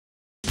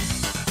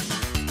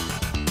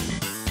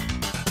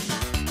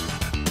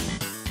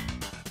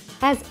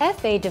As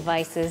FA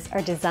devices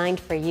are designed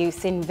for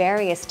use in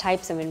various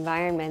types of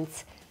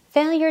environments,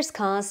 failures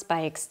caused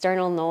by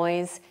external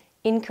noise,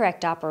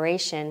 incorrect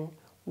operation,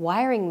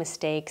 wiring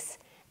mistakes,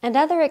 and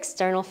other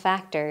external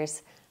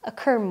factors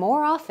occur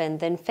more often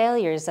than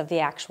failures of the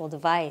actual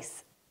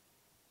device.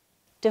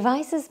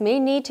 Devices may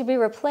need to be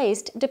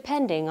replaced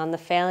depending on the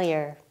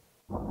failure.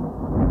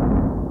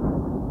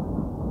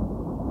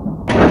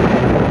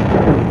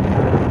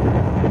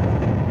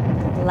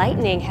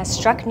 Lightning has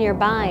struck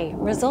nearby,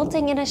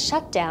 resulting in a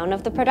shutdown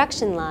of the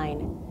production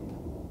line.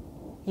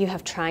 You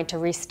have tried to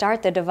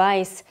restart the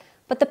device,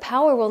 but the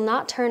power will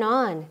not turn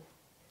on.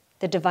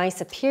 The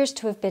device appears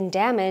to have been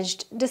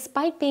damaged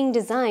despite being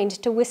designed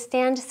to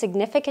withstand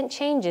significant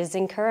changes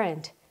in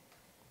current.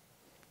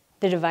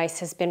 The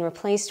device has been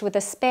replaced with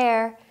a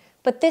spare,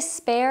 but this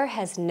spare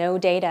has no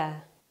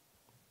data.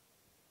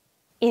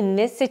 In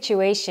this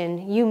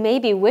situation, you may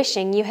be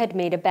wishing you had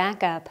made a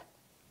backup.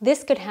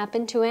 This could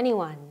happen to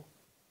anyone.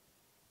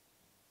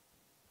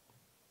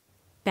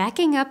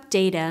 Backing up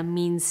data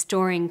means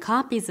storing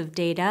copies of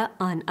data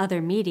on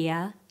other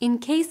media in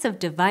case of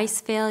device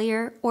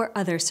failure or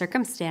other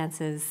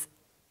circumstances.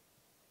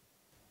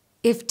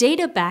 If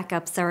data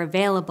backups are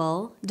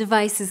available,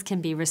 devices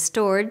can be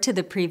restored to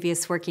the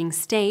previous working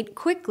state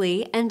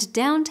quickly and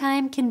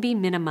downtime can be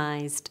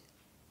minimized.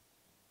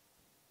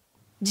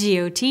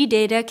 GOT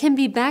data can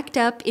be backed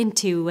up in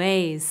two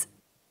ways: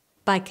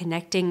 by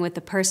connecting with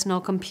a personal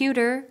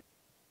computer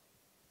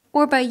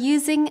or by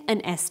using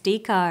an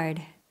SD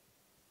card.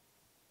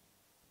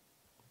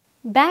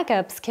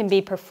 Backups can be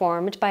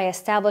performed by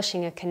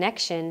establishing a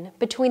connection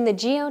between the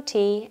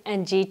GOT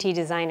and GT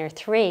Designer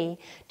 3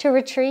 to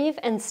retrieve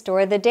and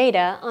store the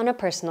data on a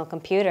personal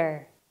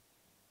computer.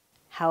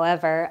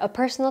 However, a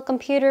personal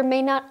computer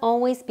may not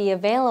always be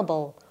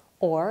available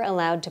or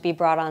allowed to be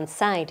brought on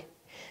site,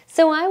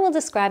 so I will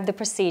describe the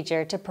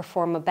procedure to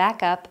perform a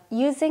backup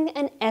using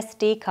an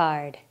SD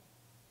card.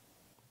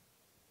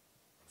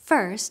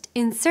 First,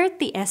 insert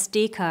the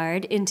SD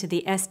card into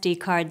the SD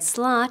card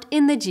slot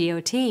in the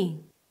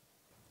GOT.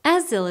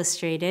 As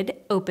illustrated,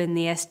 open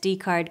the SD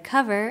card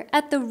cover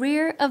at the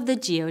rear of the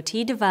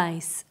GOT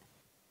device.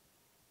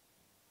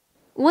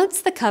 Once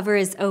the cover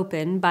is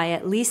open by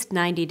at least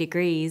 90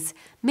 degrees,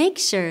 make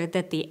sure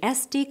that the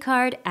SD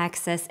card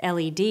access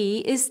LED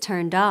is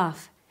turned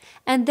off,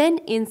 and then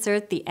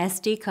insert the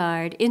SD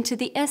card into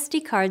the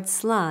SD card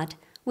slot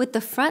with the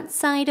front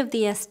side of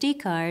the SD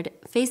card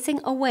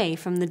facing away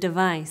from the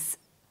device.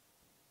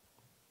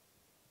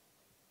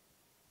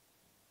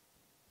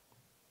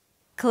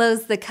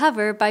 Close the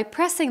cover by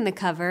pressing the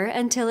cover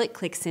until it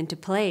clicks into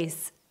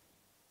place.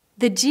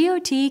 The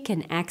GOT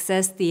can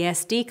access the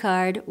SD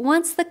card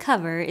once the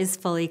cover is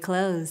fully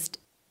closed.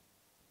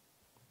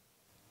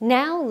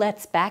 Now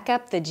let's back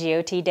up the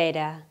GOT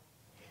data.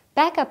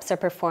 Backups are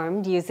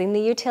performed using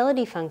the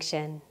utility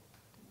function.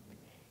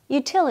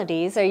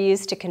 Utilities are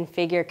used to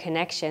configure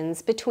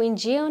connections between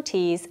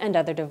GOTs and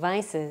other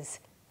devices,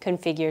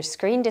 configure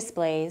screen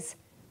displays,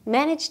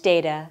 manage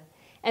data,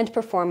 and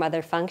perform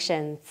other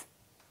functions.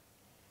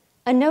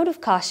 A note of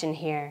caution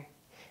here.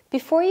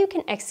 Before you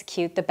can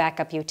execute the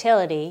backup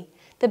utility,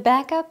 the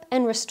backup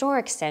and restore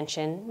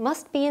extension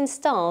must be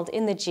installed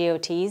in the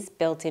GOT's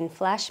built-in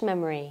flash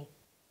memory.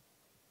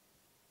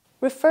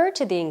 Refer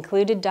to the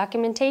included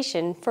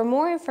documentation for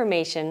more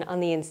information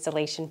on the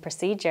installation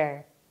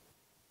procedure.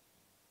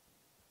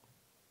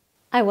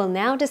 I will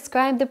now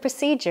describe the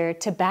procedure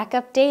to back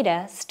up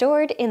data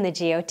stored in the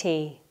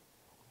GOT.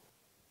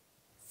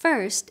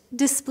 First,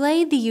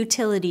 display the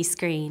utility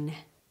screen.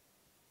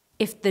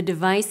 If the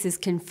device is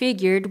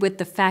configured with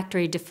the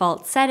factory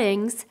default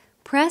settings,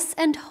 press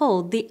and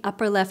hold the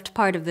upper left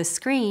part of the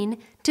screen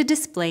to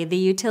display the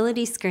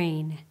utility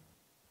screen.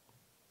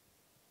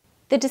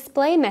 The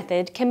display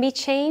method can be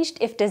changed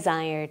if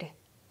desired.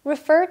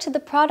 Refer to the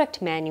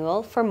product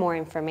manual for more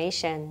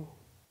information.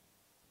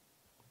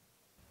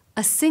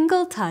 A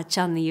single touch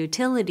on the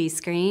utility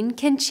screen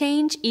can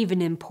change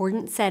even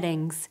important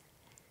settings.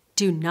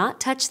 Do not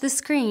touch the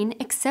screen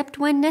except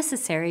when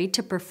necessary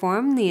to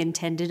perform the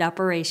intended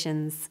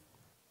operations.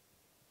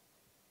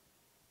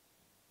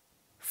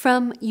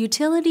 From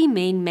Utility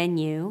Main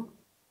Menu,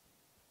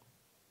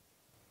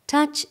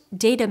 touch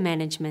Data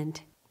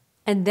Management,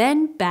 and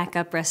then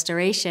Backup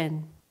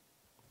Restoration.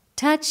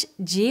 Touch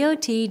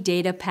GOT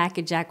Data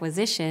Package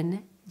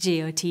Acquisition,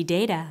 GOT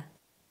Data.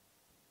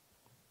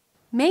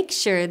 Make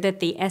sure that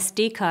the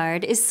SD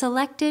card is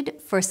selected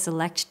for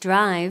Select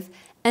Drive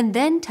and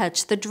then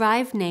touch the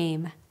drive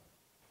name.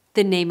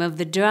 The name of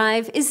the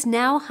drive is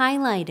now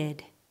highlighted.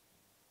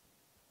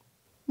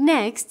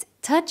 Next,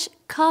 touch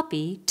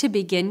Copy to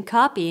begin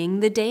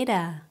copying the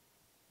data.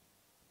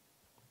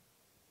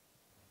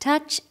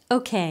 Touch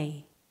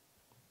OK.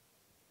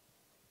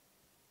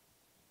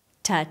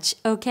 Touch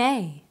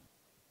OK.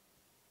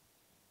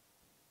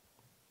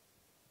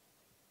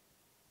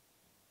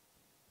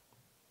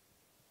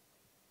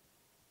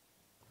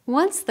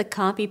 Once the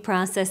copy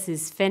process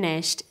is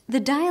finished, the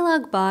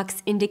dialog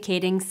box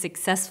indicating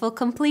successful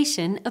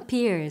completion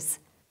appears.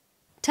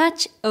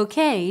 Touch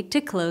OK to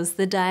close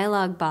the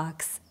dialog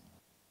box.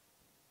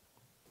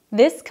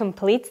 This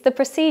completes the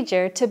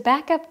procedure to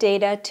back up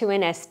data to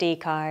an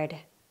SD card.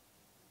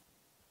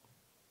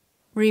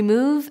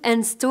 Remove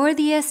and store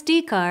the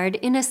SD card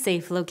in a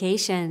safe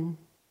location.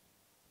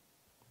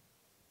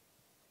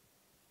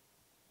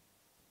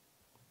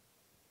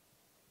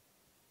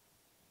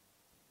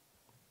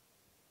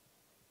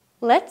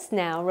 Let's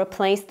now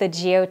replace the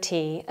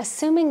GOT,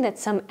 assuming that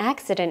some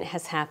accident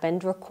has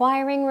happened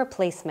requiring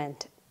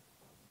replacement.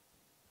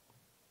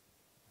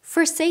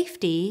 For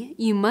safety,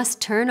 you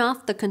must turn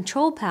off the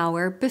control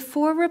power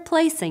before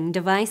replacing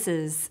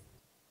devices.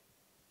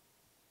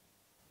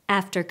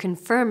 After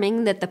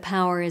confirming that the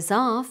power is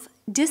off,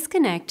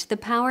 disconnect the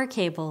power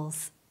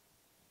cables.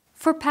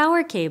 For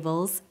power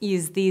cables,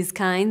 use these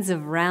kinds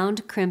of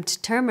round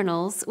crimped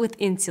terminals with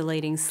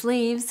insulating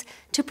sleeves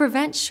to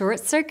prevent short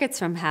circuits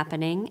from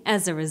happening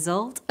as a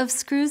result of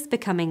screws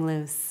becoming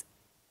loose.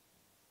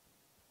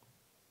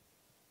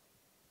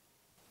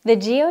 The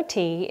GOT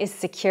is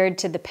secured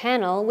to the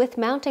panel with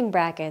mounting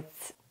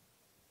brackets.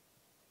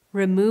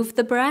 Remove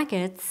the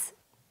brackets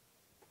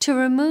to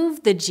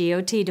remove the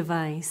GOT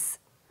device.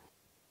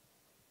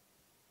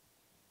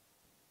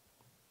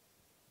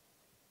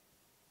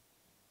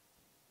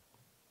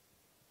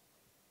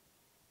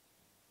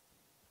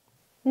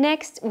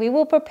 Next, we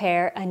will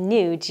prepare a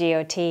new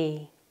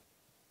GOT.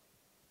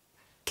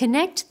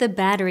 Connect the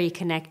battery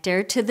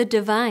connector to the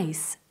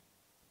device.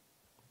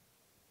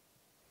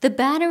 The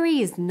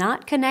battery is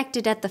not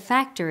connected at the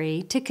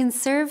factory to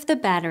conserve the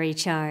battery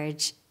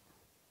charge.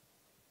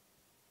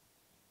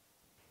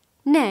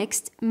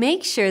 Next,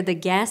 make sure the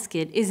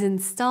gasket is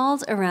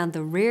installed around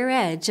the rear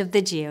edge of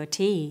the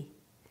GOT.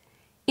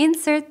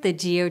 Insert the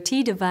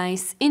GOT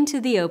device into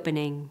the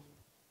opening.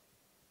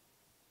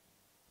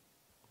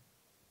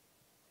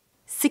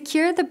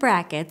 Secure the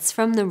brackets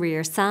from the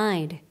rear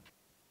side.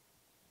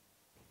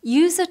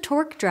 Use a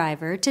torque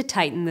driver to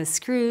tighten the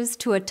screws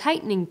to a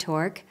tightening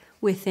torque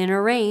within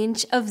a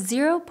range of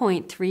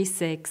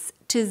 0.36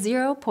 to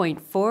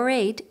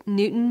 0.48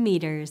 Newton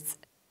meters.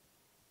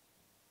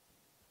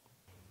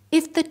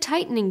 If the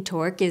tightening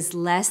torque is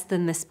less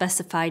than the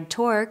specified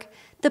torque,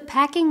 the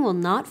packing will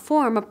not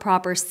form a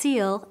proper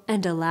seal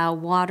and allow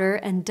water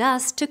and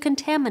dust to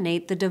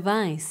contaminate the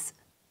device.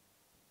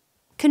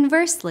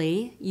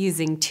 Conversely,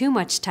 using too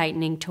much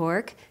tightening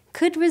torque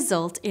could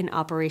result in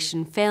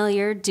operation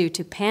failure due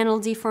to panel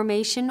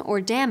deformation or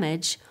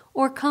damage,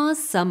 or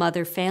cause some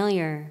other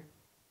failure.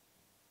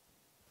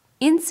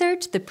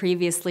 Insert the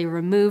previously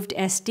removed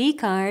SD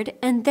card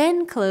and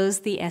then close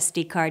the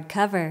SD card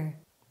cover.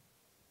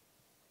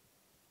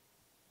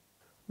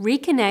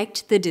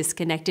 Reconnect the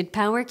disconnected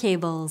power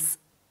cables.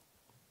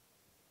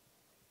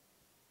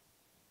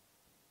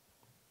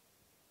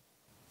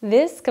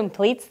 This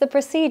completes the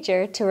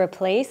procedure to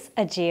replace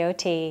a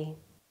GOT.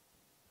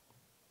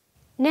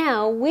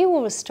 Now we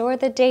will restore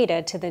the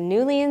data to the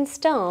newly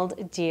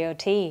installed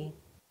GOT.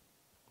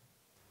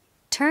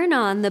 Turn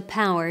on the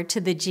power to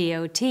the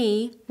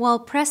GOT while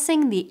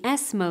pressing the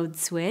S mode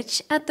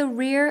switch at the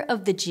rear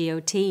of the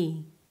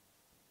GOT.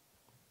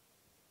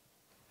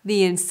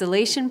 The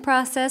installation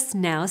process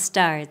now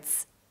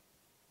starts.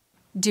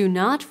 Do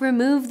not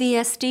remove the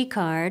SD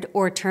card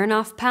or turn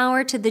off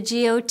power to the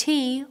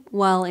GOT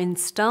while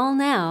Install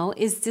Now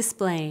is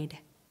displayed.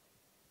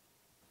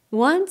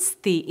 Once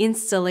the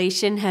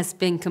Installation has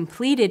been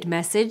completed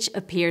message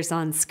appears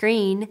on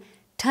screen,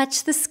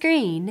 touch the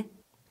screen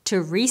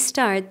to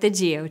restart the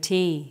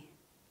GOT.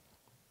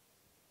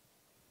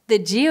 The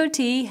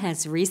GOT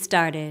has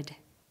restarted.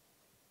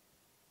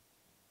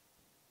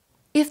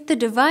 If the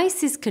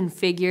device is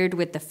configured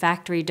with the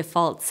factory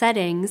default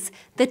settings,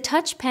 the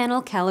touch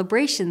panel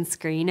calibration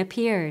screen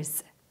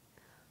appears.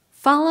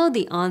 Follow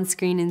the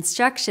on-screen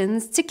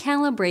instructions to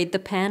calibrate the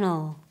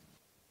panel.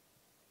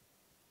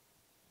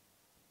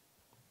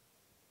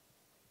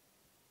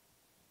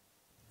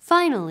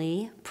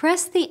 Finally,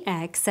 press the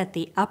X at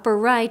the upper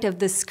right of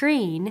the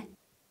screen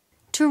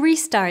to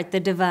restart the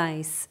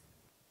device.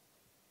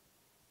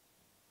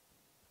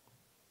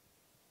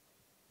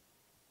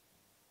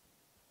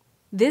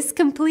 This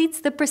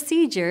completes the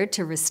procedure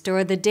to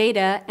restore the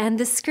data and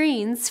the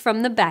screens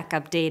from the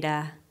backup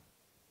data.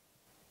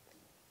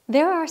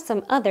 There are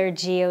some other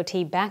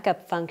GOT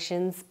backup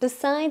functions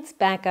besides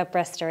backup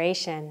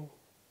restoration.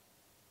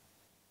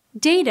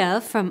 Data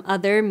from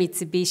other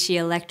Mitsubishi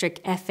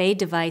Electric FA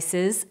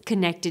devices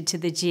connected to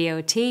the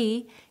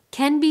GOT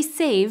can be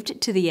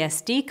saved to the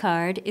SD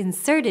card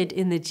inserted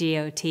in the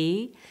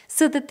GOT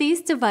so that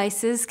these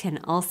devices can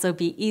also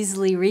be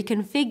easily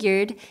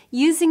reconfigured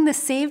using the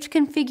saved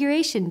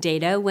configuration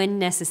data when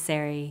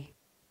necessary.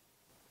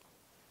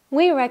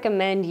 We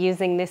recommend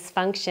using this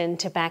function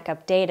to back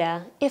up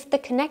data if the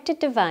connected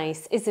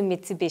device is a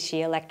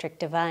Mitsubishi Electric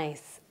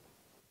device.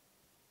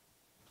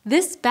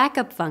 This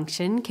backup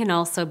function can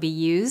also be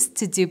used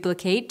to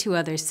duplicate to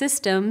other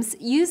systems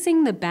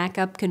using the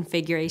backup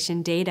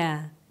configuration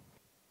data.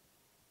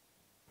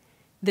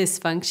 This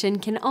function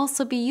can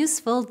also be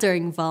useful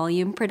during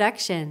volume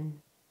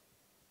production.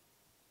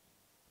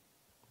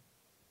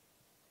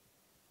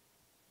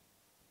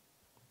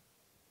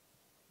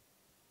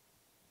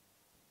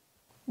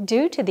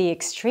 Due to the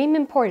extreme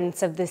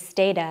importance of this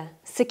data,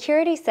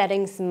 security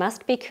settings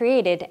must be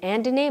created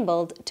and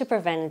enabled to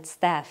prevent its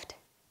theft.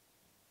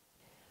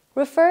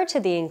 Refer to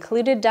the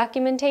included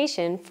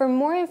documentation for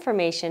more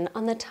information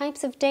on the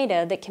types of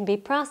data that can be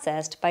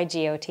processed by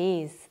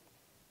GOTs.